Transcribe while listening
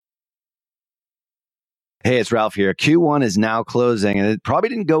Hey, it's Ralph here. Q1 is now closing and it probably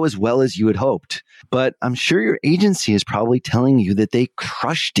didn't go as well as you had hoped, but I'm sure your agency is probably telling you that they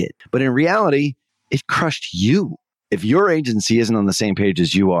crushed it. But in reality, it crushed you. If your agency isn't on the same page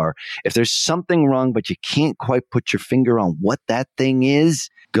as you are, if there's something wrong, but you can't quite put your finger on what that thing is,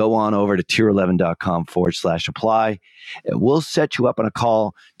 go on over to tier11.com/apply and we'll set you up on a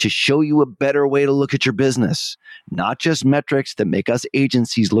call to show you a better way to look at your business. Not just metrics that make us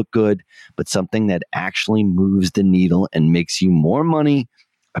agencies look good, but something that actually moves the needle and makes you more money,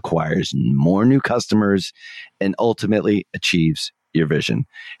 acquires more new customers, and ultimately achieves your vision.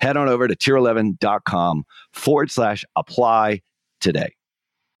 Head on over to tier11.com/apply today.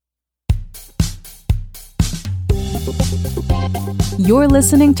 You're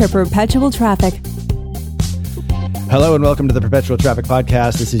listening to Perpetual Traffic. Hello and welcome to the Perpetual Traffic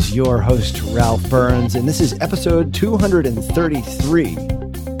Podcast. This is your host, Ralph Burns, and this is episode 233.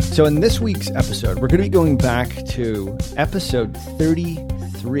 So in this week's episode, we're going to be going back to episode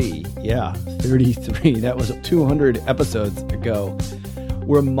 33. Yeah, 33. That was 200 episodes ago,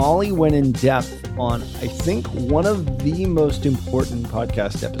 where Molly went in depth on, I think, one of the most important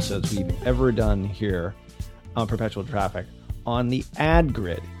podcast episodes we've ever done here on Perpetual Traffic, on the ad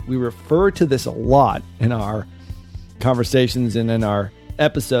grid. We refer to this a lot in our conversations and in our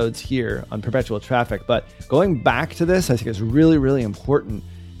episodes here on Perpetual Traffic, but going back to this, I think is really, really important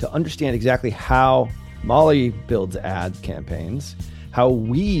to understand exactly how Molly builds ad campaigns, how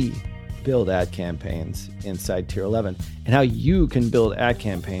we build ad campaigns inside Tier 11, and how you can build ad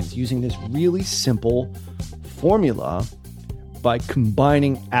campaigns using this really simple formula by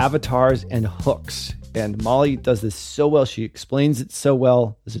combining avatars and hooks. And Molly does this so well. She explains it so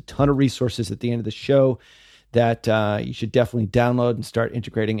well. There's a ton of resources at the end of the show that you should definitely download and start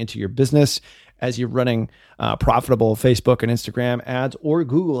integrating into your business as you're running profitable Facebook and Instagram ads or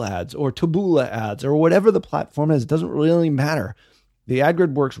Google ads or Taboola ads or whatever the platform is. It doesn't really matter. The ad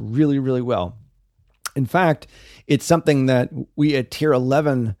grid works really, really well. In fact, it's something that we at Tier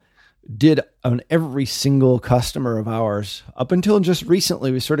 11 did on every single customer of ours. Up until just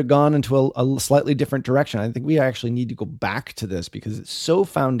recently, we've sort of gone into a slightly different direction. I think we actually need to go back to this because it's so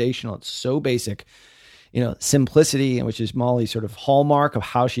foundational. It's so basic. Simplicity, which is Molly's sort of hallmark of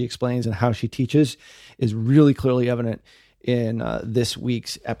how she explains and how she teaches, is really clearly evident in this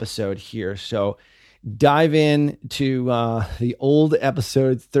week's episode here. So dive in to the old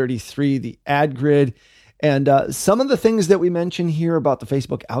episode 33, the ad grid. And some of the things that we mention here about the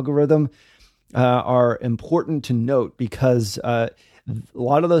Facebook algorithm are important to note because a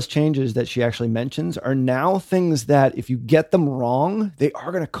lot of those changes that she actually mentions are now things that if you get them wrong, they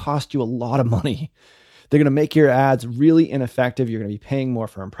are going to cost you a lot of money. They're going to make your ads really ineffective. You're going to be paying more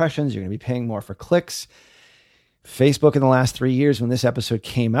for impressions. You're going to be paying more for clicks. Facebook in the last 3 years, when this episode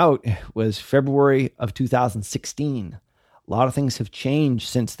came out, was February of 2016. A lot of things have changed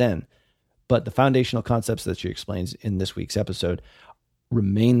since then. But the foundational concepts that she explains in this week's episode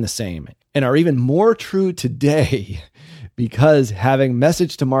remain the same and are even more true today because having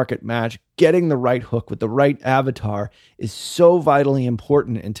message to market match, getting the right hook with the right avatar is so vitally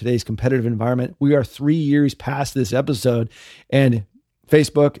important in today's competitive environment. We are 3 years past this episode and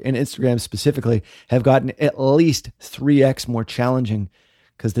Facebook and Instagram specifically have gotten at least 3x more challenging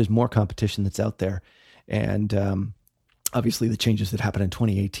because there's more competition that's out there. And, obviously, the changes that happened in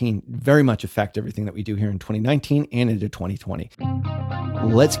 2018 very much affect everything that we do here in 2019 and into 2020.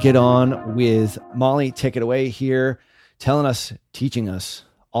 Let's get on with Molly. Take it away here, teaching us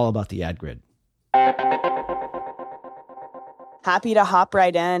all about the ad grid. Happy to hop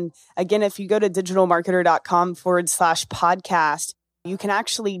right in. Again, if you go to digitalmarketer.com/podcast, you can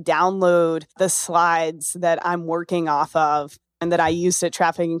actually download the slides that I'm working off of and that I used at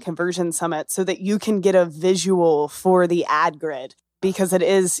Traffic and Conversion Summit so that you can get a visual for the ad grid because it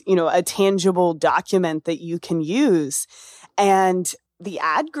is, a tangible document that you can use. And the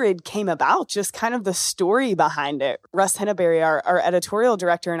ad grid came about, just kind of the story behind it. Russ Henneberry, our editorial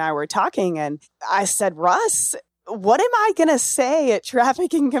director, and I were talking, and I said, Russ, what am I going to say at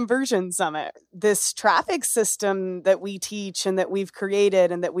Traffic and Conversion Summit? This traffic system that we teach and that we've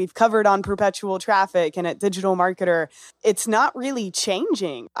created and that we've covered on Perpetual Traffic and at Digital Marketer, it's not really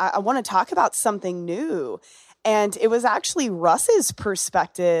changing. I want to talk about something new. And it was actually Russ's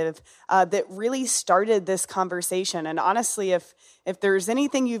perspective that really started this conversation. And honestly, if there's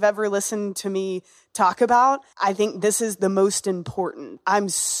anything you've ever listened to me talk about, I think this is the most important. I'm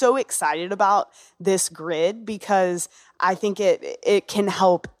so excited about this grid because I think it can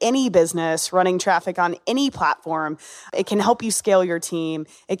help any business running traffic on any platform. It can help you scale your team.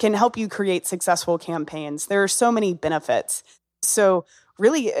 It can help you create successful campaigns. There are so many benefits. So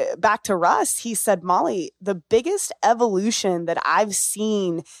really back to Russ, he said, Molly, the biggest evolution that I've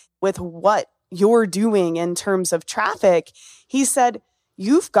seen with what you're doing in terms of traffic, he said,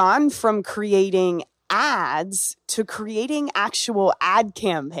 you've gone from creating ads to creating actual ad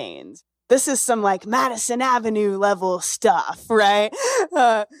campaigns. This is some like Madison Avenue level stuff, right?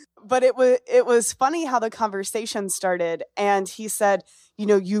 But it was funny how the conversation started. And he said,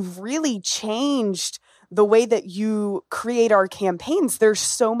 you've really changed the way that you create our campaigns. There's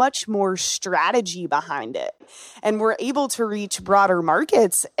so much more strategy behind it. And we're able to reach broader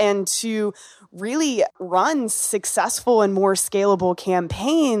markets and to really run successful and more scalable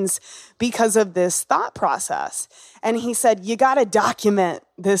campaigns because of this thought process. And he said, you got to document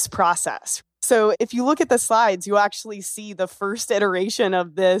this process. So if you look at the slides, you actually see the first iteration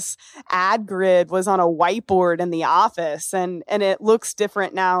of this ad grid was on a whiteboard in the office, and it looks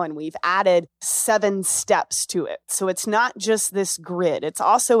different now, and we've added 7 steps to it. So it's not just this grid. It's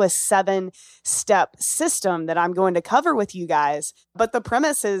also a 7-step system that I'm going to cover with you guys. But the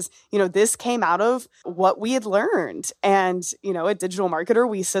premise is, this came out of what we had learned. And, at Digital Marketer,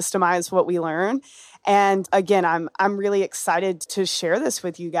 we systemize what we learn. And again, I'm really excited to share this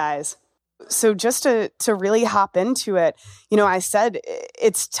with you guys. So just to really hop into it, I said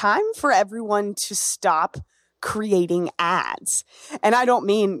it's time for everyone to stop creating ads. And I don't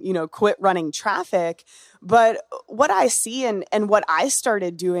mean, quit running traffic, but what I see and what I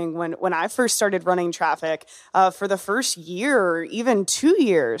started doing when I first started running traffic for the first year or even 2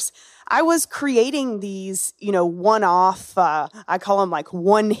 years, I was creating these, one-off, I call them like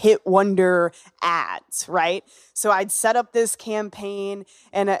one-hit wonder ads, right? So I'd set up this campaign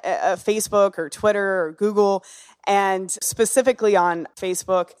in a Facebook or Twitter or Google, and specifically on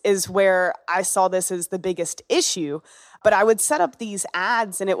Facebook is where I saw this as the biggest issue. But I would set up these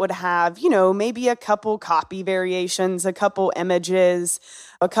ads and it would have, maybe a couple copy variations, a couple images,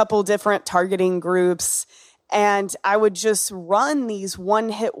 a couple different targeting groups. And I would just run these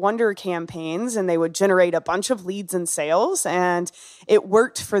one-hit wonder campaigns and they would generate a bunch of leads and sales, and it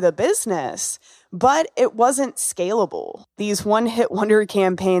worked for the business, but it wasn't scalable. These one-hit wonder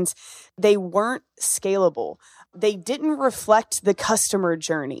campaigns, they weren't scalable. They didn't reflect the customer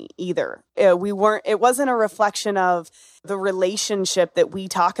journey either. It wasn't a reflection of the relationship that we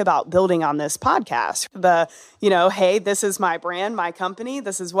talk about building on this podcast. Hey, this is my brand, my company,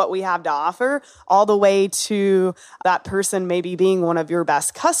 this is what we have to offer, all the way to that person maybe being one of your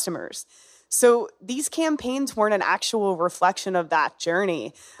best customers. So these campaigns weren't an actual reflection of that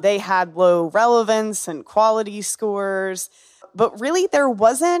journey. They had low relevance and quality scores, but really there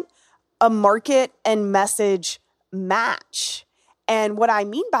wasn't a market and message match. And what I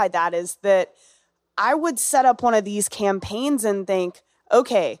mean by that is that I would set up one of these campaigns and think,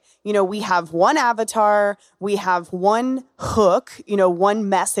 okay, we have one avatar, we have one hook, one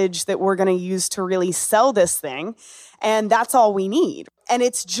message that we're going to use to really sell this thing, and that's all we need. And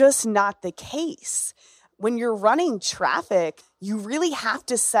it's just not the case. When you're running traffic, you really have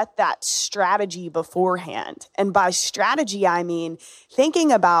to set that strategy beforehand. And by strategy, I mean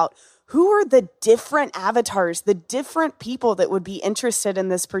thinking about who are the different avatars, the different people that would be interested in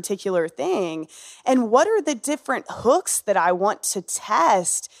this particular thing? And what are the different hooks that I want to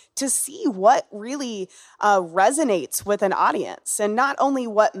test to see what really resonates with an audience? And not only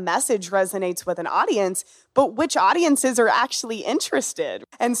what message resonates with an audience, but which audiences are actually interested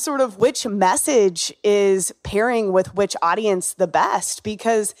and sort of which message is pairing with which audience the best,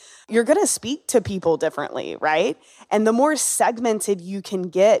 because you're going to speak to people differently, right? And the more segmented you can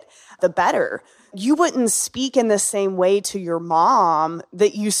get, the better. You wouldn't speak in the same way to your mom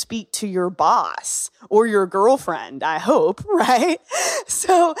that you speak to your boss or your girlfriend, I hope, right?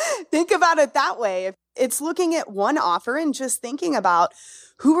 So think about it that way. It's looking at one offer and just thinking about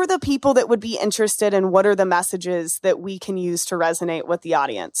who are the people that would be interested and what are the messages that we can use to resonate with the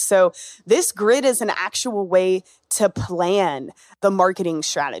audience. So this grid is an actual way to plan the marketing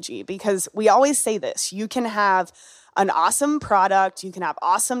strategy, because we always say this, you can have an awesome product, you can have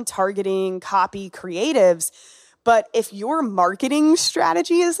awesome targeting, copy, creatives, but if your marketing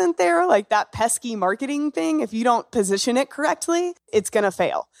strategy isn't there, like that pesky marketing thing, if you don't position it correctly, it's going to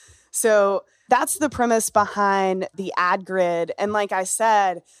fail. So that's the premise behind the ad grid. And like I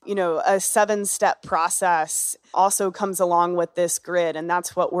said, a 7-step process also comes along with this grid. And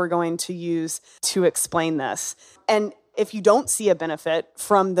that's what we're going to use to explain this. And if you don't see a benefit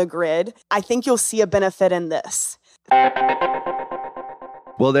from the grid, I think you'll see a benefit in this.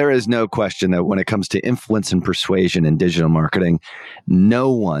 Well, there is no question that when it comes to influence and persuasion in digital marketing,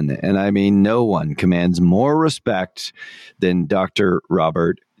 no one, and I mean no one, commands more respect than Dr.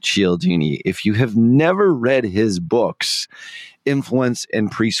 Robert Cialdini. If you have never read his books, Influence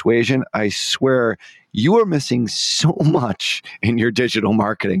and Persuasion, I swear you are missing so much in your digital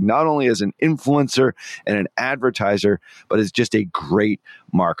marketing, not only as an influencer and an advertiser, but as just a great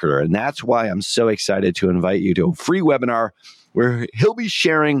marketer. And that's why I'm so excited to invite you to a free webinar where he'll be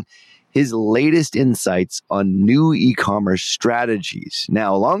sharing his latest insights on new e-commerce strategies.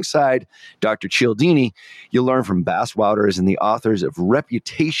 Now, alongside Dr. Cialdini, you'll learn from Bass Wouters and the authors of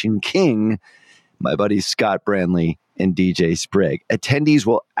Reputation King, my buddies Scott Branley and DJ Sprigg. Attendees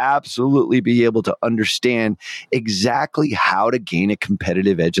will absolutely be able to understand exactly how to gain a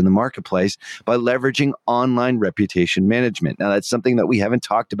competitive edge in the marketplace by leveraging online reputation management. Now, that's something that we haven't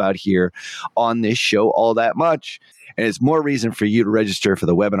talked about here on this show all that much. And it's more reason for you to register for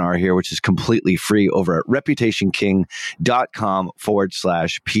the webinar here, which is completely free over at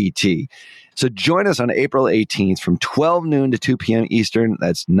reputationking.com/PT. So join us on April 18th from 12 noon to 2 p.m. Eastern.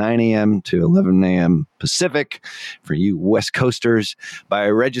 That's 9 a.m. to 11 a.m. Pacific for you West Coasters by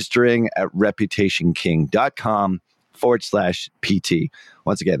registering at reputationking.com/PT.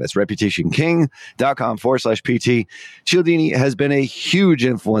 Once again, that's reputationking.com/PT. Cialdini has been a huge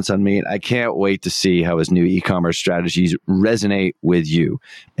influence on me, and I can't wait to see how his new e-commerce strategies resonate with you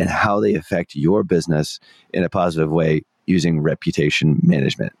and how they affect your business in a positive way using reputation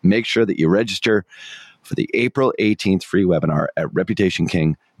management. Make sure that you register for the April 18th free webinar at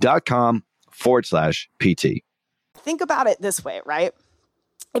reputationking.com/PT. Think about it this way, right?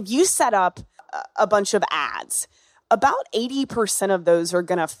 If you set up a bunch of ads, about 80% of those are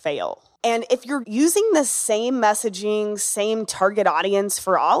going to fail. And if you're using the same messaging, same target audience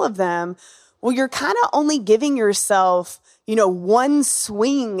for all of them, well, you're kind of only giving yourself, one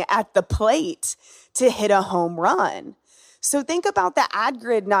swing at the plate to hit a home run. So think about the ad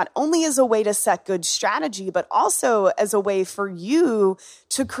grid not only as a way to set good strategy, but also as a way for you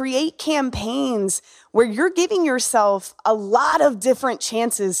to create campaigns where you're giving yourself a lot of different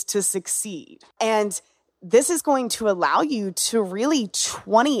chances to succeed. And this is going to allow you to really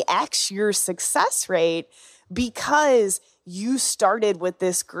 20x your success rate because you started with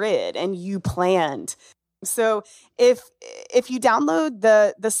this grid and you planned. So if you download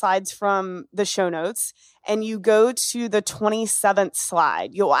the slides from the show notes and you go to the 27th slide,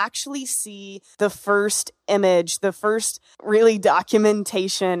 you'll actually see the first image, the first really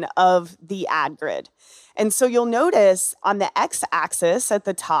documentation of the ad grid. And so you'll notice on the x-axis at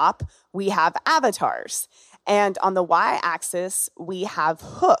the top, we have avatars. And on the y-axis, we have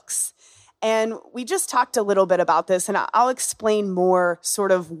hooks. And we just talked a little bit about this, and I'll explain more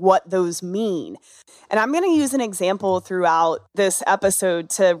sort of what those mean. And I'm going to use an example throughout this episode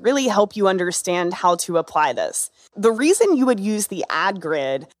to really help you understand how to apply this. The reason you would use the ad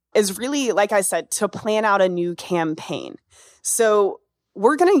grid is really, like I said, to plan out a new campaign. So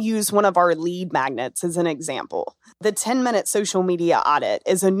we're going to use one of our lead magnets as an example. The 10-minute social media audit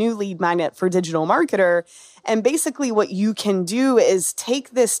is a new lead magnet for digital marketer. And basically what you can do is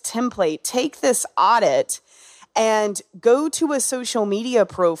take this template, take this audit, and go to a social media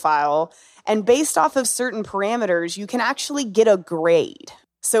profile. And based off of certain parameters, you can actually get a grade.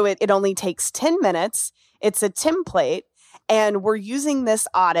 So it only takes 10 minutes. It's a template. And we're using this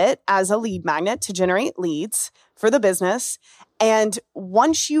audit as a lead magnet to generate leads for the business. And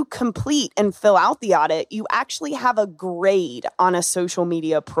once you complete and fill out the audit, you actually have a grade on a social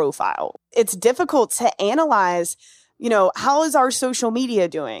media profile. It's difficult to analyze, how is our social media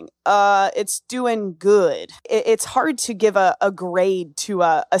doing? It's doing good. It's hard to give a grade to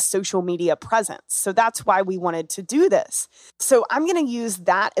a social media presence. So that's why we wanted to do this. So I'm going to use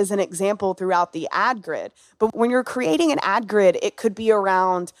that as an example throughout the ad grid. But when you're creating an ad grid, it could be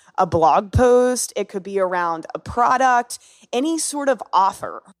around a blog post. It could be around a product, any sort of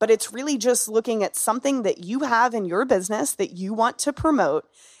offer. But it's really just looking at something that you have in your business that you want to promote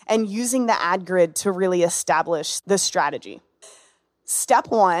and using the ad grid to really establish the strategy.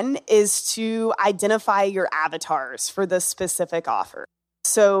 Step 1 is to identify your avatars for the specific offer.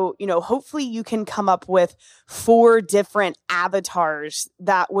 So, hopefully you can come up with 4 different avatars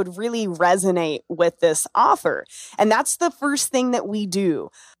that would really resonate with this offer. And that's the first thing that we do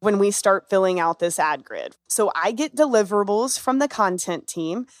when we start filling out this ad grid. So I get deliverables from the content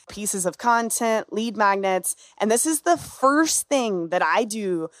team, pieces of content, lead magnets, and this is the first thing that I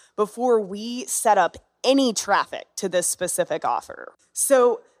do before we set up any traffic to this specific offer.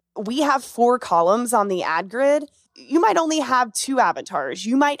 So we have 4 columns on the ad grid. You might only have 2 avatars.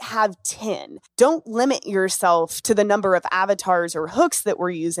 You might have 10. Don't limit yourself to the number of avatars or hooks that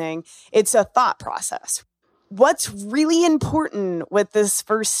we're using. It's a thought process. What's really important with this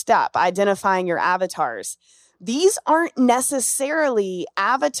first step, identifying your avatars? these aren't necessarily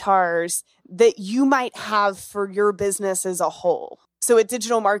avatars that you might have for your business as a whole. So at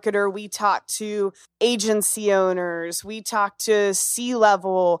Digital Marketer, we talk to agency owners, we talk to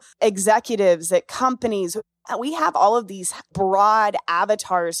C-level executives at companies. We have all of these broad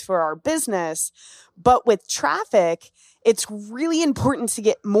avatars for our business, but with traffic, it's really important to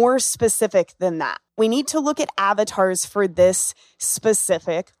get more specific than that. We need to look at avatars for this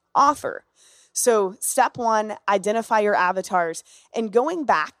specific offer. So step one, identify your avatars. And going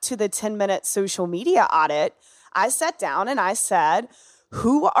back to the 10-minute social media audit, I sat down and I said,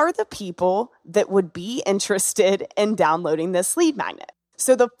 who are the people that would be interested in downloading this lead magnet?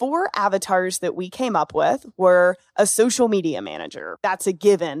 So the 4 avatars that we came up with were a social media manager. That's a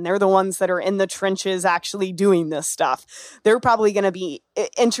given. They're the ones that are in the trenches actually doing this stuff. They're probably going to be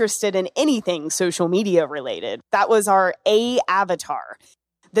interested in anything social media related. That was our A avatar.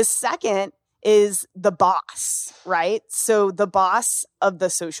 The second is the boss, right? So the boss of the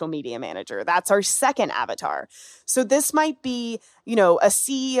social media manager, that's our second avatar. So this might be, a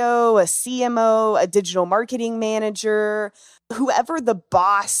CEO, a CMO, a digital marketing manager, whoever the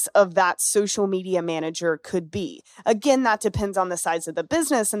boss of that social media manager could be. Again, that depends on the size of the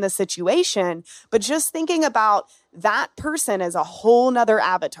business and the situation, but just thinking about that person as a whole nother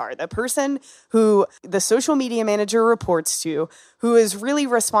avatar, the person who the social media manager reports to, who is really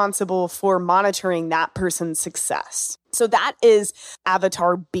responsible for monitoring that person's success. So that is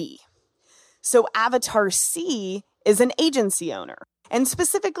avatar B. So avatar C is an agency owner, and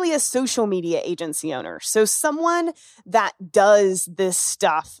specifically a social media agency owner. So someone that does this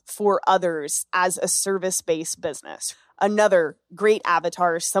stuff for others as a service-based business. Another great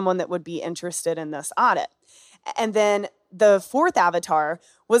avatar, someone that would be interested in this audit. And then the 4th avatar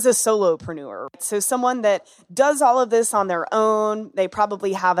was a solopreneur. So someone that does all of this on their own. They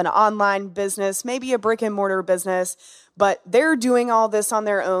probably have an online business, maybe a brick and mortar business, but they're doing all this on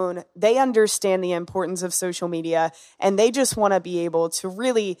their own. They understand the importance of social media, and they just want to be able to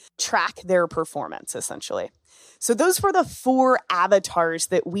really track their performance, essentially. So those were the 4 avatars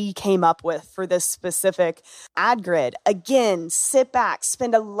that we came up with for this specific ad grid. Again, sit back,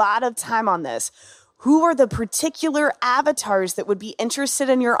 spend a lot of time on this. Who are the particular avatars that would be interested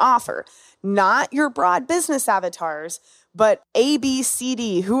in your offer? Not your broad business avatars, but A, B, C,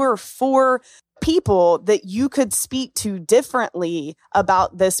 D. Who are 4 people that you could speak to differently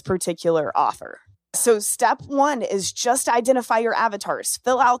about this particular offer? So step 1 is just identify your avatars.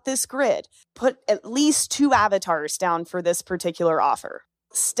 Fill out this grid. Put at least 2 avatars down for this particular offer.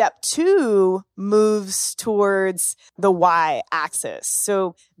 Step 2 moves towards the Y axis.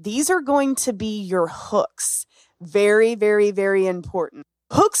 So these are going to be your hooks. Very, very, very important.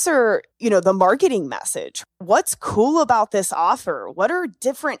 Hooks are, the marketing message. What's cool about this offer? What are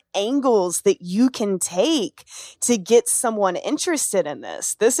different angles that you can take to get someone interested in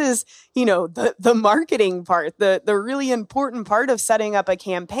this? This is, the marketing part, the really important part of setting up a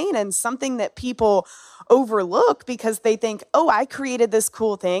campaign, and something that people overlook because they think, oh, I created this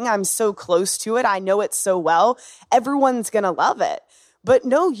cool thing. I'm so close to it. I know it so well. Everyone's going to love it. But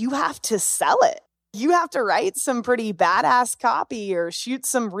no, you have to sell it. You have to write some pretty badass copy or shoot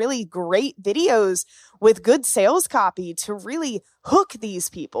some really great videos with good sales copy to really hook these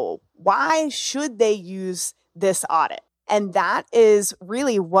people. Why should they use this audit? And that is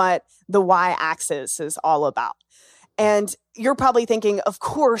really what the Y-axis is all about. And you're probably thinking, of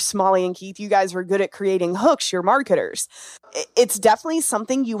course, Molly and Keith, you guys are good at creating hooks. You're marketers. It's definitely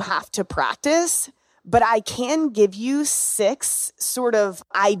something you have to practice. But I can give you 6 sort of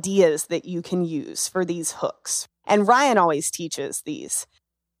ideas that you can use for these hooks. And Ryan always teaches these.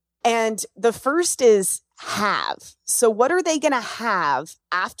 And the first is have. So what are they going to have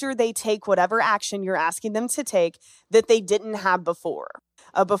after they take whatever action you're asking them to take that they didn't have before?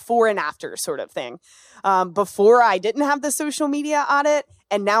 A before and after sort of thing. Before I didn't have the social media audit,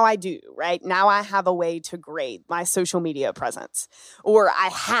 and now I do, right? Now I have a way to grade my social media presence. Or I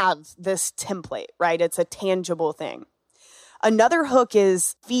have this template, right? It's a tangible thing. Another hook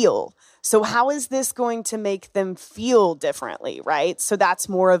is feel. So how is this going to make them feel differently, right? So that's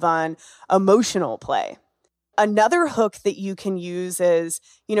more of an emotional play. Another hook that you can use is,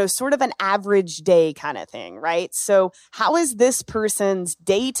 sort of an average day kind of thing, right? So how is this person's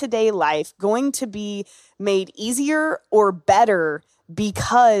day-to-day life going to be made easier or better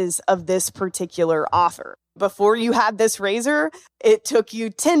because of this particular offer? Before you had this razor, it took you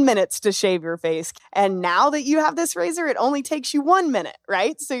 10 minutes to shave your face. And now that you have this razor, it only takes you 1 minute,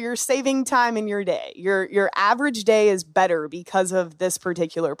 right? So you're saving time in your day. Your average day is better because of this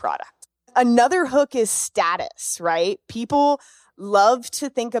particular product. Another hook is status, right? People love to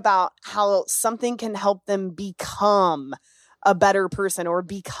think about how something can help them become a better person or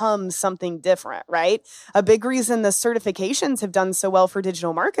become something different, right? A big reason the certifications have done so well for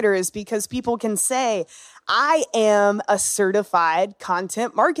digital marketers is because people can say, I am a certified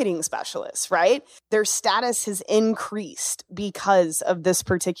content marketing specialist, right? Their status has increased because of this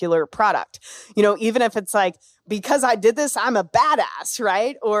particular product. Even if it's like, because I did this, I'm a badass,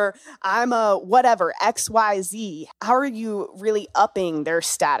 right? Or I'm a whatever, XYZ. How are you really upping their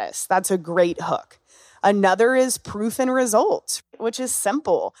status? That's a great hook. Another is proof and results, which is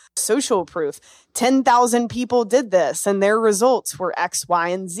simple. Social proof. 10,000 people did this and their results were X, Y,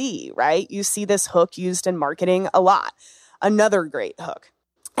 and Z, right? You see this hook used in marketing a lot. Another great hook.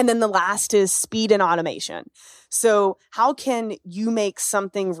 And then the last is speed and automation. So how can you make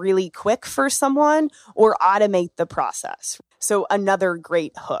something really quick for someone or automate the process? So another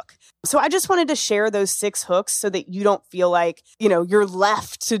great hook. So I just wanted to share those 6 hooks so that you don't feel like, you're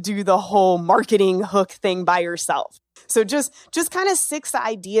left to do the whole marketing hook thing by yourself. So just kind of 6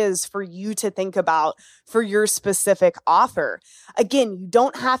 ideas for you to think about for your specific offer. Again, you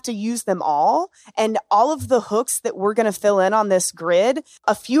don't have to use them all. And all of the hooks that we're going to fill in on this grid,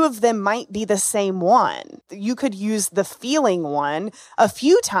 a few of them might be the same one. You could use the feeling one a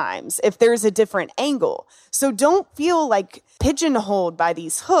few times if there's a different angle. So don't feel like pigeonholed by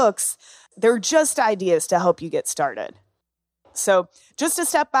these hooks. They're just ideas to help you get started. So just to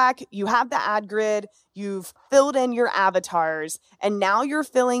step back, you have the ad grid, you've filled in your avatars, and now you're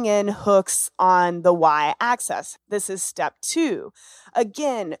filling in hooks on the y-axis. This is step 2.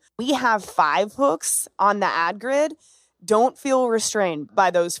 Again, we have 5 hooks on the ad grid. Don't feel restrained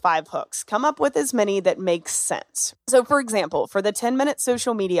by those 5 hooks. Come up with as many that make sense. So for example, for the 10-minute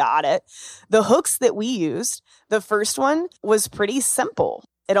social media audit, the hooks that we used, the first one was pretty simple.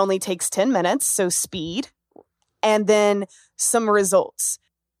 It only takes 10 minutes, so speed, and then some results.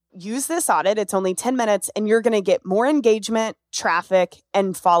 Use this audit. It's only 10 minutes and you're going to get more engagement, traffic,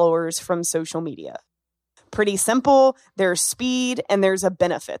 and followers from social media. Pretty simple. There's speed and there's a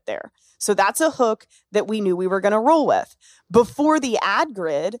benefit there. So that's a hook that we knew we were going to roll with. Before the ad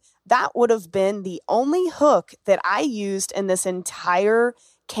grid, that would have been the only hook that I used in this entire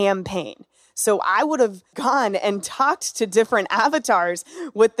campaign. So I would have gone and talked to different avatars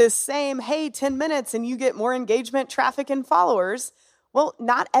with this same, hey, 10 minutes and you get more engagement, traffic, and followers. Well,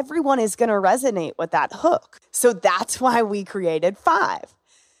 not everyone is going to resonate with that hook. So that's why we created 5.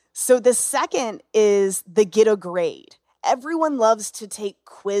 So the second is the get a grade. Everyone loves to take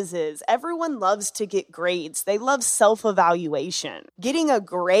quizzes. Everyone loves to get grades. They love self-evaluation. Getting a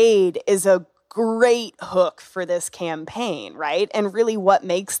grade is a great hook for this campaign, right? And really what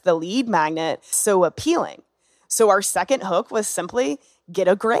makes the lead magnet so appealing. So our second hook was simply get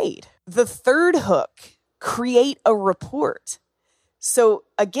a grade. The third hook, create a report. So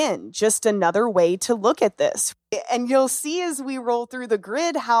again, just another way to look at this. And you'll see as we roll through the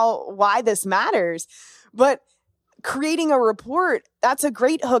grid why this matters. But creating a report, that's a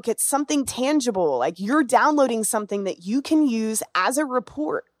great hook. It's something tangible. Like you're downloading something that you can use as a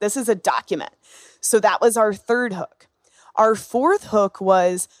report. This is a document. So that was our third hook. Our fourth hook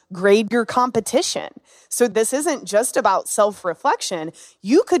was grade your competition. So this isn't just about self-reflection.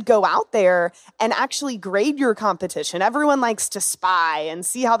 You could go out there and actually grade your competition. Everyone likes to spy and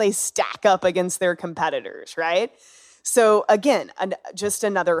see how they stack up against their competitors, right? So again, just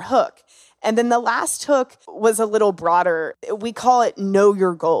another hook. And then the last hook was a little broader. We call it know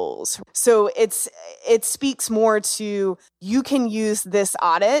your goals. So it speaks more to you can use this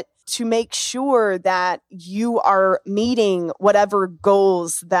audit to make sure that you are meeting whatever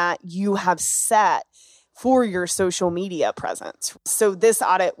goals that you have set for your social media presence. So this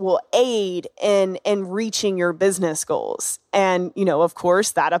audit will aid in reaching your business goals. And, of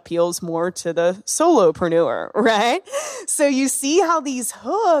course, that appeals more to the solopreneur, right? So you see how these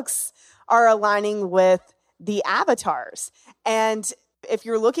hooks are aligning with the avatars. And if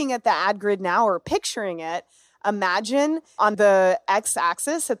you're looking at the ad grid now or picturing it, imagine on the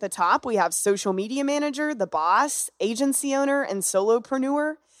x-axis at the top, we have social media manager, the boss, agency owner, and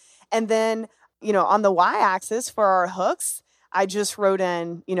solopreneur. And then, on the y-axis for our hooks, I just wrote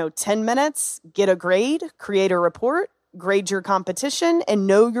in, 10 minutes, get a grade, create a report, grade your competition, and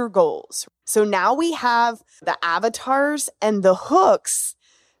know your goals. So now we have the avatars and the hooks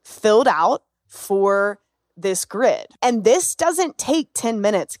filled out for this grid. And this doesn't take 10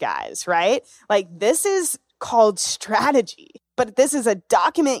 minutes, guys, right? Like this is called strategy. but this is a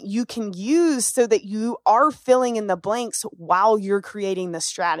document you can use so that you are filling in the blanks while you're creating the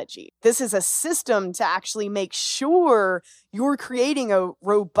strategy. This is a system to actually make sure you're creating a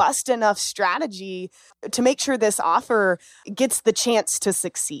robust enough strategy to make sure this offer gets the chance to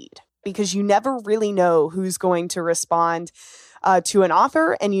succeed, because you never really know who's going to respond to an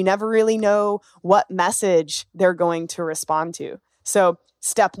offer, and you never really know what message they're going to respond to. So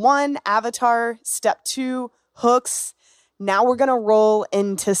step 1, avatar. Step 2, hooks. Now we're going to roll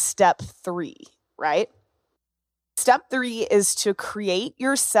into step 3, right? Step 3 is to create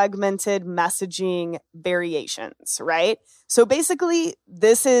your segmented messaging variations, right? So basically,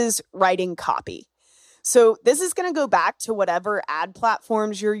 this is writing copy. So this is going to go back to whatever ad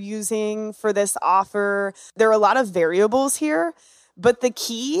platforms you're using for this offer. There are a lot of variables here, but the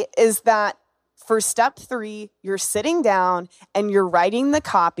key is that for step 3, you're sitting down and you're writing the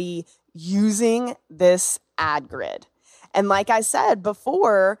copy using this ad grid. And like I said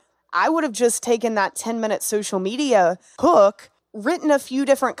before, I would have just taken that 10-minute social media hook, written a few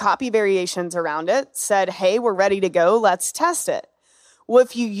different copy variations around it, said, hey, we're ready to go, let's test it. Well,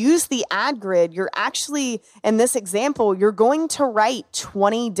 if you use the ad grid, you're actually, in this example, you're going to write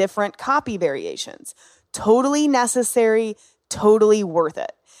 20 different copy variations. Totally necessary, totally worth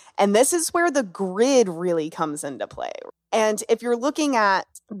it. And this is where the grid really comes into play. And if you're looking at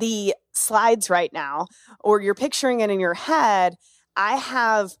the slides right now, or you're picturing it in your head, I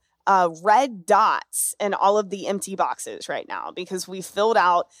have red dots in all of the empty boxes right now because we filled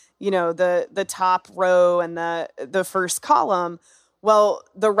out, the top row and the first column. Well,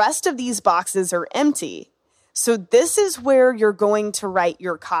 the rest of these boxes are empty. So this is where you're going to write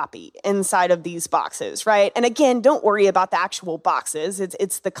your copy inside of these boxes, right? And again, don't worry about the actual boxes.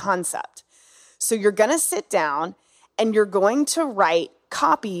 It's the concept. So you're going to sit down and you're going to write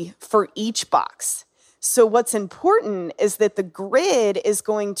copy for each box. So what's important is that the grid is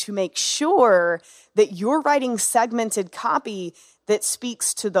going to make sure that you're writing segmented copy that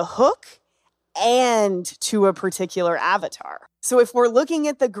speaks to the hook and to a particular avatar. So if we're looking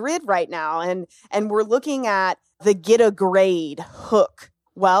at the grid right now and we're looking at the get a grade hook,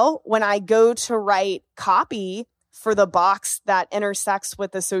 well, when I go to write copy for the box that intersects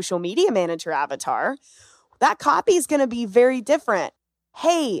with the social media manager avatar, that copy is going to be very different.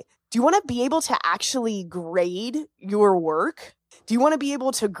 Hey, do you want to be able to actually grade your work? Do you want to be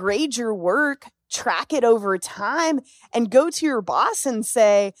able to grade your work, track it over time, and go to your boss and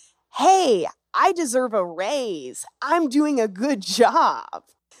say, hey, I deserve a raise. I'm doing a good job.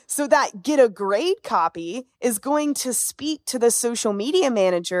 So that get a grade copy is going to speak to the social media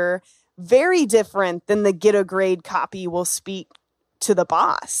manager very different than the get a grade copy will speak to the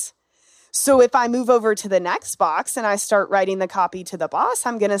boss. So if I move over to the next box and I start writing the copy to the boss,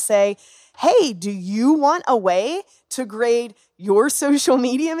 I'm going to say, hey, do you want a way to grade your social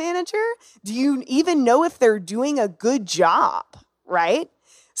media manager? Do you even know if they're doing a good job, right?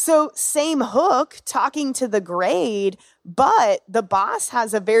 So same hook talking to the grade, but the boss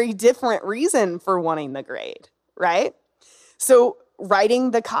has a very different reason for wanting the grade, right? So writing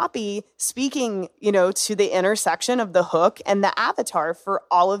the copy, speaking, to the intersection of the hook and the avatar for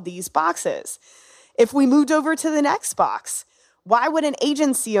all of these boxes. If we moved over to the next box, why would an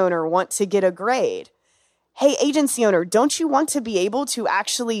agency owner want to get a grade? Hey, agency owner, don't you want to be able to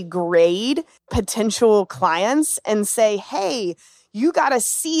actually grade potential clients and say, hey, you got a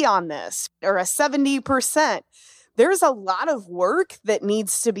C on this or a 70%. There's a lot of work that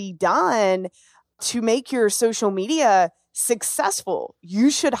needs to be done to make your social media successful. You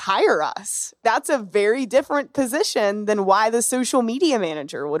should hire us. That's a very different position than why the social media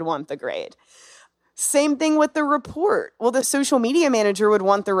manager would want the grade. Same thing with the report. Well, the social media manager would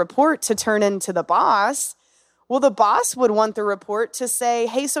want the report to turn into the boss. Well, the boss would want the report to say,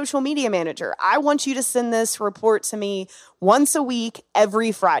 hey, social media manager, I want you to send this report to me once a week,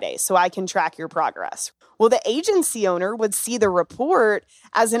 every Friday, so I can track your progress. Well, the agency owner would see the report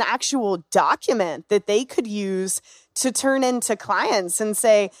as an actual document that they could use to turn into clients and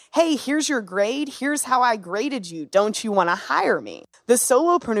say, hey, here's your grade. Here's how I graded you. Don't you want to hire me? The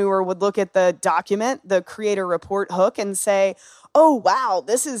solopreneur would look at the document, the creator report hook, and say, oh, wow,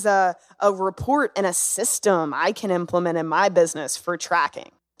 this is a report and a system I can implement in my business for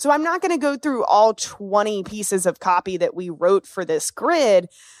tracking. So I'm not going to go through all 20 pieces of copy that we wrote for this grid,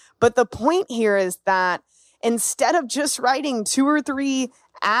 but the point here is that instead of just writing 2 or 3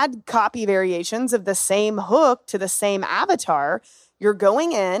 ad copy variations of the same hook to the same avatar, you're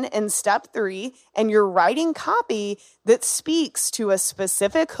going in step 3 and you're writing copy that speaks to a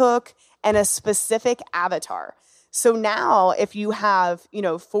specific hook and a specific avatar. So now if you have,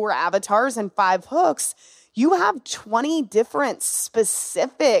 4 avatars and 5 hooks, you have 20 different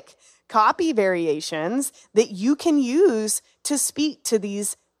specific copy variations that you can use to speak to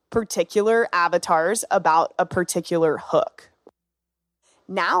these particular avatars about a particular hook.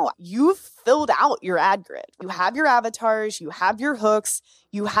 Now you've filled out your ad grid. You have your avatars, you have your hooks,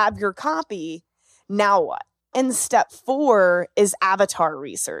 you have your copy. Now what? And step 4 is avatar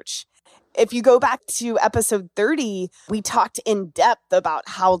research. If you go back to episode 30, we talked in depth about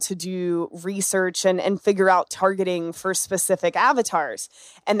how to do research and figure out targeting for specific avatars.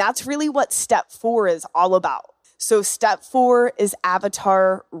 And that's really what step 4 is all about. So step 4 is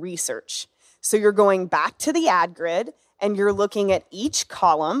avatar research. So you're going back to the ad grid and you're looking at each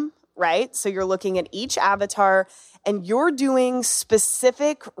column, right? So you're looking at each avatar and you're doing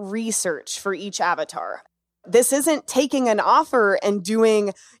specific research for each avatar. This isn't taking an offer and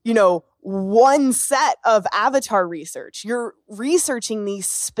doing, one set of avatar research. You're researching these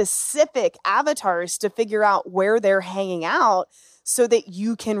specific avatars to figure out where they're hanging out so that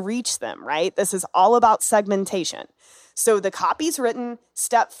you can reach them, right? This is all about segmentation. So the copy's written.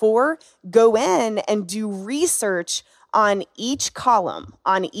 Step 4, go in and do research on each column,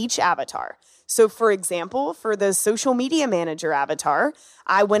 on each avatar. So for example, for the social media manager avatar,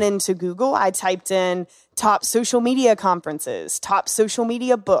 I went into Google, I typed in top social media conferences, top social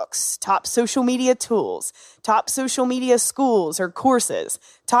media books, top social media tools, top social media schools or courses,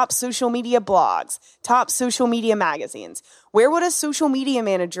 top social media blogs, top social media magazines. Where would a social media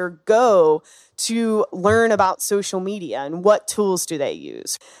manager go to learn about social media and what tools do they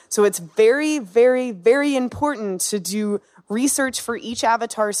use? So it's very, very, very important to do research for each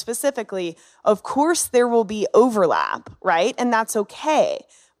avatar specifically. Of course, there will be overlap, right? And that's okay.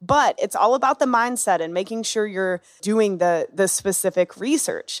 But it's all about the mindset and making sure you're doing the specific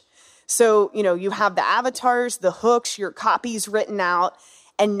research. So, you have the avatars, the hooks, your copies written out.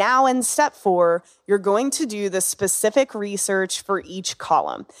 And now in step 4, you're going to do the specific research for each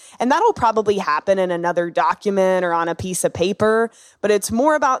column. And that'll probably happen in another document or on a piece of paper. But it's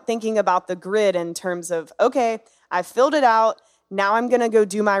more about thinking about the grid in terms of, okay, I filled it out. Now I'm going to go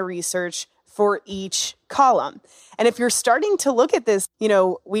do my research for each column. And if you're starting to look at this,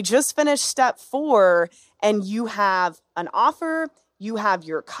 we just finished step 4 and you have an offer, you have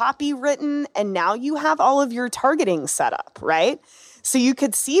your copy written, and now you have all of your targeting set up, right? So you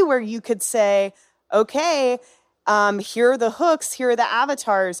could see where you could say, okay, here are the hooks, here are the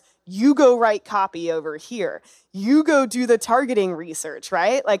avatars. You go write copy over here. You go do the targeting research,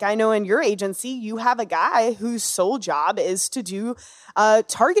 right? Like I know in your agency, you have a guy whose sole job is to do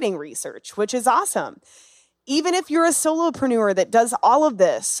targeting research, which is awesome. Even if you're a solopreneur that does all of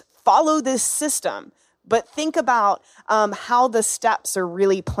this, follow this system, but think about how the steps are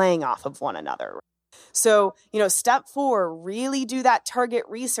really playing off of one another. So, step 4, really do that target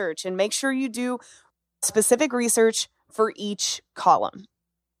research and make sure you do specific research for each column.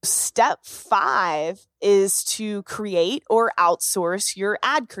 Step 5 is to create or outsource your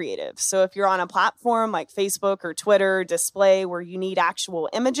ad creative. So if you're on a platform like Facebook or Twitter, display where you need actual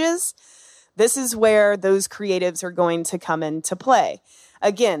images, this is where those creatives are going to come into play.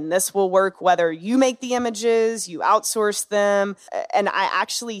 Again, this will work whether you make the images, you outsource them. And I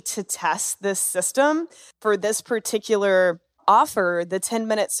actually, to test this system for this particular offer, the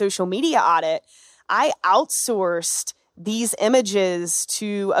 10-minute social media audit, I outsourced these images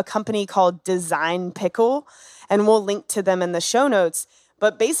to a company called Design Pickle, and we'll link to them in the show notes.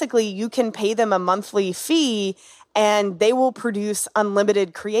 But basically, you can pay them a monthly fee and they will produce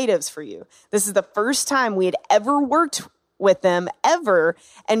unlimited creatives for you. This is the first time we had ever worked with them ever.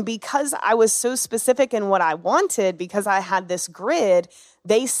 And because I was so specific in what I wanted, because I had this grid,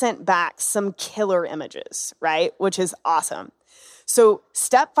 they sent back some killer images, right? Which is awesome. So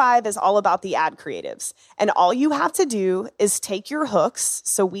step 5 is all about the ad creatives. And all you have to do is take your hooks.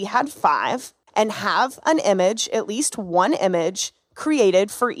 So we had 5 and have an image, at least one image created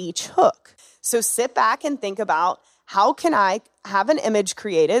for each hook. So sit back and think about, how can I have an image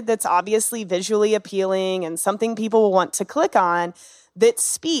created that's obviously visually appealing and something people will want to click on that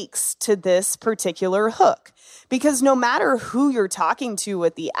speaks to this particular hook? Because no matter who you're talking to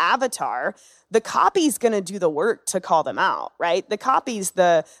with the avatar, the copy's going to do the work to call them out, right? The copy's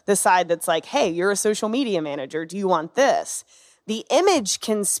the side that's like, hey, you're a social media manager. Do you want this? The image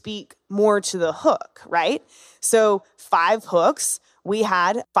can speak more to the hook, right? So 5 hooks, we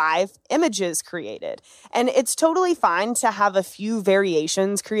had 5 images created. And it's totally fine to have a few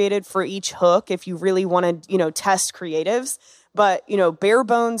variations created for each hook if you really want to, test creatives. But, bare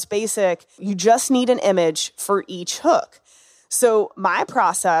bones, basic, you just need an image for each hook. So my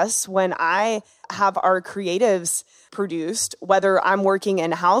process when I have our creatives produced, whether I'm working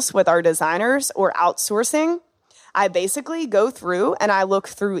in-house with our designers or outsourcing, I basically go through and I look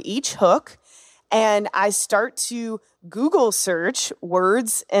through each hook and I start to Google search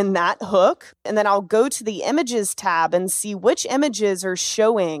words in that hook. And then I'll go to the images tab and see which images are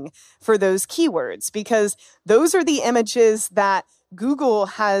showing for those keywords, because those are the images that Google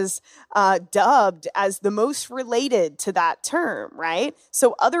has dubbed as the most related to that term, right?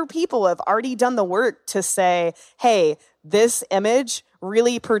 So other people have already done the work to say, hey, this image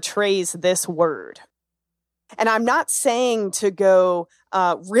really portrays this word. And I'm not saying to go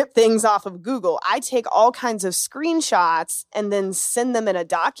rip things off of Google. I take all kinds of screenshots and then send them in a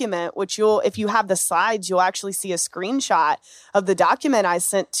document, which if you have the slides, you'll actually see a screenshot of the document I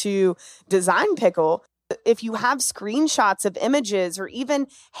sent to Design Pickle. If you have screenshots of images or even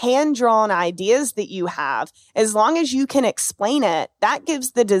hand-drawn ideas that you have, as long as you can explain it, that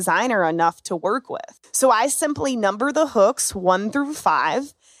gives the designer enough to work with. So I simply number the hooks 1 through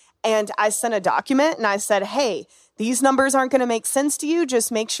 5, and I sent a document and I said, hey, these numbers aren't going to make sense to you. Just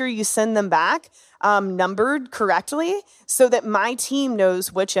make sure you send them back numbered correctly so that my team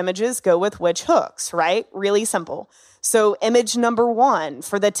knows which images go with which hooks, right? Really simple. So image number 1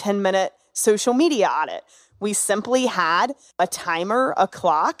 for the 10-minute social media audit. We simply had a timer, a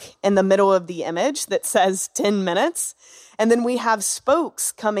clock in the middle of the image that says 10 minutes. And then we have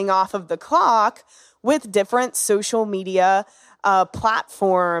spokes coming off of the clock with different social media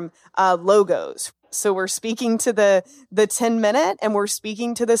platform logos. So we're speaking to the 10-minute and we're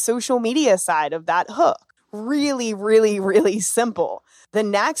speaking to the social media side of that hook. Really, really, really simple. The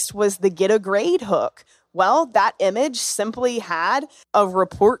next was the get a grade hook. Well, that image simply had a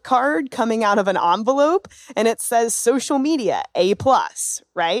report card coming out of an envelope and it says social media A+,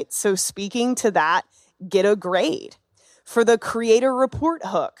 right? So speaking to that, get a grade. For the creator report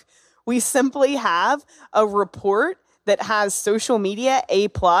hook, we simply have a report that has social media A+,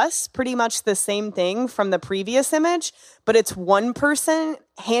 pretty much the same thing from the previous image, but it's one person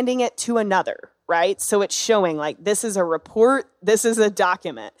handing it to another, right? So it's showing like this is a report, this is a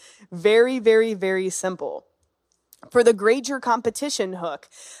document. Very, very, very simple. For the grade your competition hook,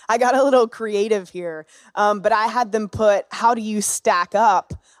 I got a little creative here, but I had them put how do you stack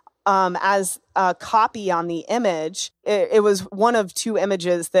up as a copy on the image. It was one of 2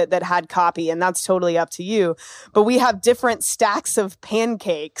 images that had copy, and that's totally up to you. But we have different stacks of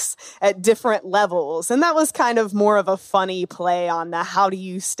pancakes at different levels. And that was kind of more of a funny play on the how do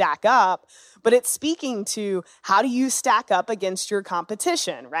you stack up. But it's speaking to how do you stack up against your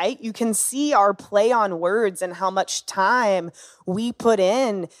competition, right? You can see our play on words and how much time we put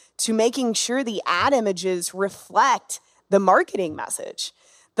in to making sure the ad images reflect the marketing message.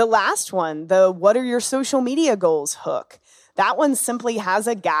 The last one, the what are your social media goals hook. That one simply has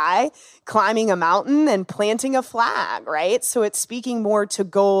a guy climbing a mountain and planting a flag, right? So it's speaking more to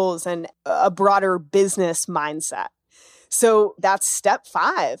goals and a broader business mindset. So that's step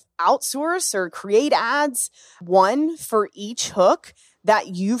 5, outsource or create ads, 1 for each hook that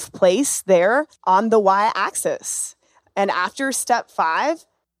you've placed there on the y-axis. And after step 5,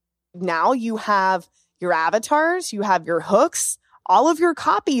 now you have your avatars, you have your hooks, all of your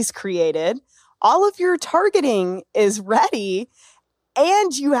copies created, all of your targeting is ready,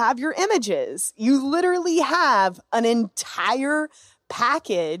 and you have your images. You literally have an entire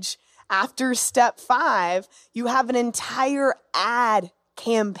package. After step 5, you have an entire ad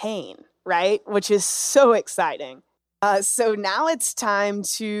campaign, right? Which is so exciting. So now it's time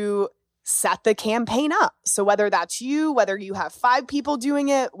to set the campaign up. So whether that's you, whether you have 5 people doing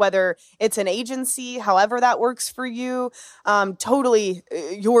it, whether it's an agency, however that works for you, totally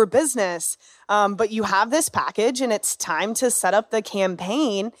your business. But you have this package and it's time to set up the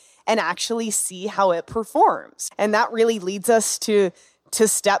campaign and actually see how it performs. And that really leads us to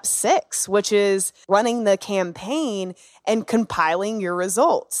step 6, which is running the campaign and compiling your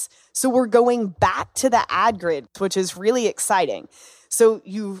results. So we're going back to the ad grid, which is really exciting. So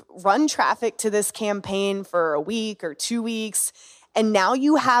you run traffic to this campaign for a week or 2 weeks, and now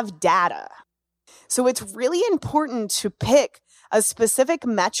you have data. So it's really important to pick a specific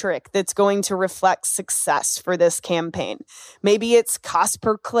metric that's going to reflect success for this campaign. Maybe it's cost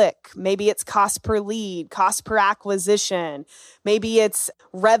per click. Maybe it's cost per lead, cost per acquisition. Maybe it's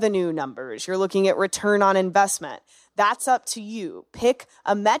revenue numbers. You're looking at return on investment. That's up to you. Pick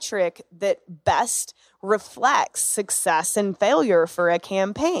a metric that best reflects success and failure for a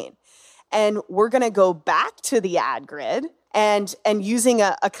campaign. And we're going to go back to the ad grid and using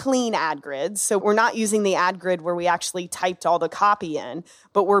a clean ad grid. So we're not using the ad grid where we actually typed all the copy in,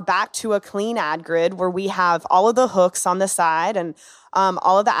 but we're back to a clean ad grid where we have all of the hooks on the side and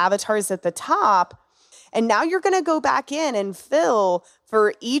all of the avatars at the top. And now you're going to go back in and fill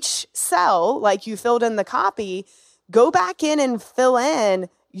for each cell, like you filled in the copy, go back in and fill in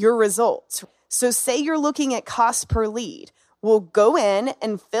your results. So say you're looking at cost per lead. We'll go in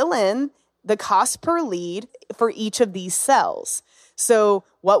and fill in the cost per lead for each of these cells. So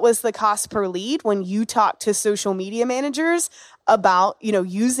what was the cost per lead when you talked to social media managers about,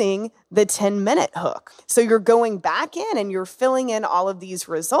 using the 10-minute hook? So you're going back in and you're filling in all of these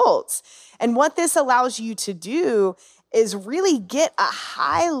results. And what this allows you to do is really get a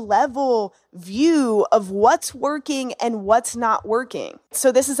high-level view of what's working and what's not working. So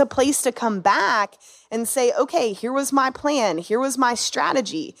this is a place to come back and say, okay, here was my plan. Here was my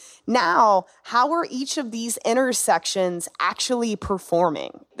strategy. Now, how are each of these intersections actually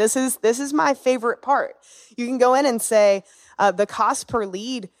performing? This is my favorite part. You can go in and say, the cost per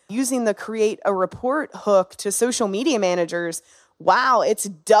lead using the create a report hook to social media managers. Wow, it's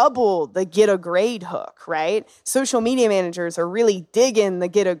double the get a grade hook, right? Social media managers are really digging the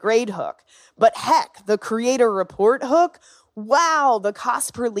get a grade hook. But heck, the create a report hook, wow, the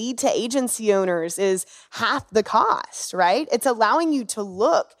cost per lead to agency owners is half the cost, right? It's allowing you to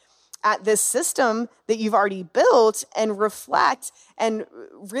look at this system that you've already built and reflect and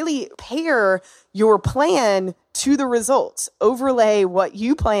really pair your plan to the results, overlay what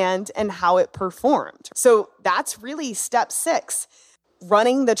you planned and how it performed. So that's really step 6,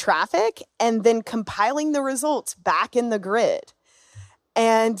 running the traffic and then compiling the results back in the grid.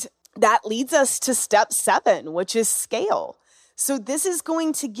 And that leads us to step 7, which is scale. So this is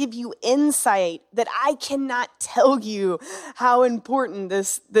going to give you insight that I cannot tell you how important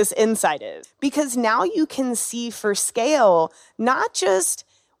this insight is. Because now you can see for scale, not just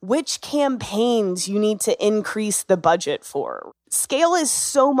which campaigns you need to increase the budget for. Scale is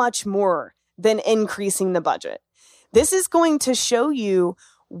so much more than increasing the budget. This is going to show you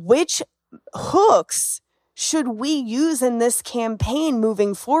which hooks should we use in this campaign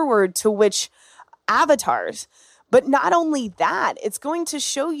moving forward to which avatars. But not only that, it's going to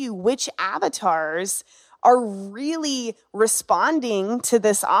show you which avatars are really responding to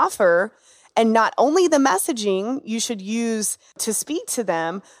this offer, and not only the messaging you should use to speak to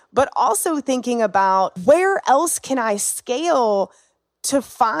them, but also thinking about where else can I scale to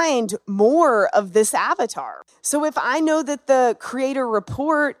find more of this avatar. So if I know that the creator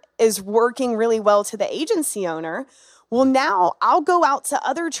report is working really well to the agency owner, well, now I'll go out to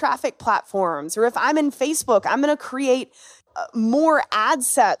other traffic platforms, or if I'm in Facebook, I'm going to create more ad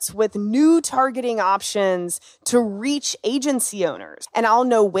sets with new targeting options to reach agency owners. And I'll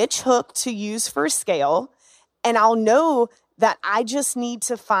know which hook to use for scale, and I'll know that I just need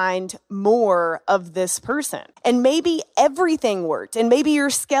to find more of this person. And maybe everything worked, and maybe you're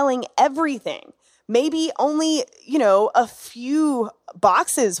scaling everything. Maybe only, a few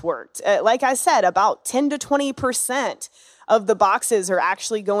boxes worked. Like I said, about 10 to 20% of the boxes are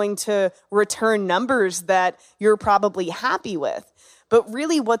actually going to return numbers that you're probably happy with. But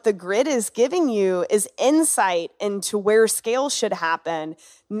really what the grid is giving you is insight into where scale should happen,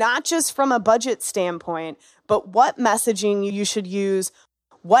 not just from a budget standpoint, but what messaging you should use,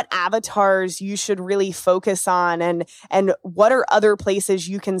 what avatars you should really focus on, and what are other places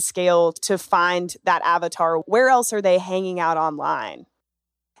you can scale to find that avatar? Where else are they hanging out online?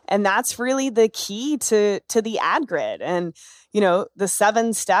 And that's really the key to the ad grid. And, the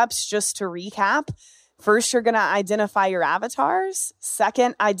 7 steps, just to recap. First, you're going to identify your avatars.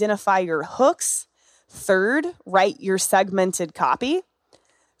 Second, identify your hooks. Third, write your segmented copy.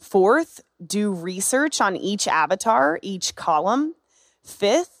 Fourth, do research on each avatar, each column.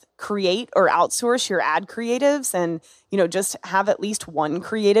 Fifth, create or outsource your ad creatives and, just have at least one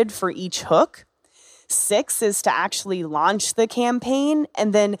created for each hook. 6 is to actually launch the campaign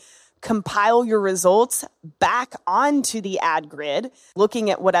and then compile your results back onto the ad grid, looking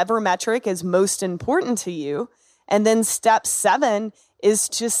at whatever metric is most important to you. And then step 7 is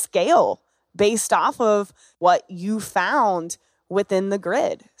to scale based off of what you found within the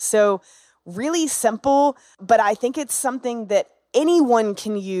grid. So really simple, but I think it's something that anyone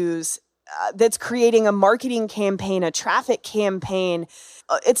can use that's creating a marketing campaign, a traffic campaign.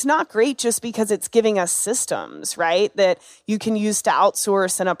 It's not great just because it's giving us systems, right, that you can use to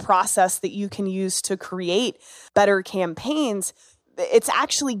outsource and a process that you can use to create better campaigns. It's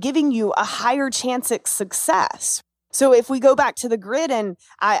actually giving you a higher chance at success. So if we go back to the grid, and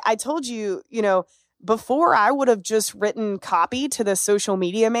I told you, before I would have just written copy to the social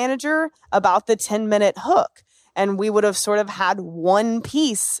media manager about the 10-minute hook. and we would have sort of had one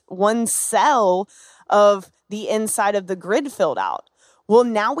piece, one cell of the inside of the grid filled out. Well,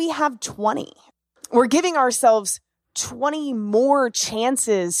 now we have 20. We're giving ourselves 20 more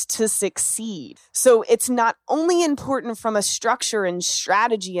chances to succeed. So it's not only important from a structure and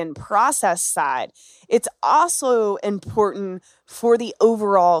strategy and process side, it's also important for the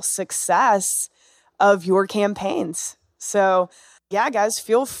overall success of your campaigns. So yeah, guys,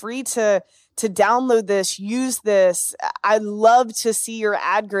 feel free to download this, use this. I'd love to see your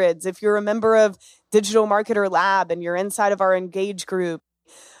ad grids. If you're a member of Digital Marketer Lab and you're inside of our Engage group,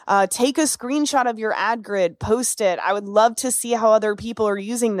 take a screenshot of your ad grid, post it. I would love to see how other people are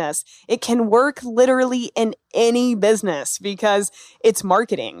using this. It can work literally in any business because it's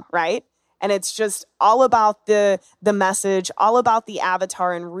marketing, right? And it's just all about the message, all about the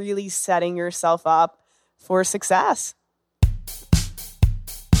avatar, and really setting yourself up for success.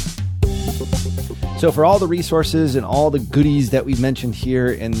 So for all the resources and all the goodies that we mentioned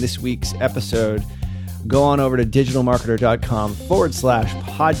here in this week's episode, go on over to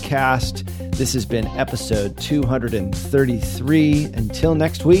digitalmarketer.com/podcast. This has been episode 233. Until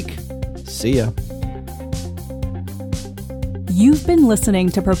next week, see ya. You've been listening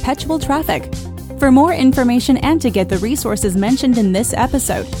to Perpetual Traffic. For more information and to get the resources mentioned in this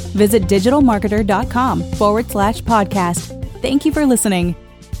episode, visit digitalmarketer.com/podcast. Thank you for listening.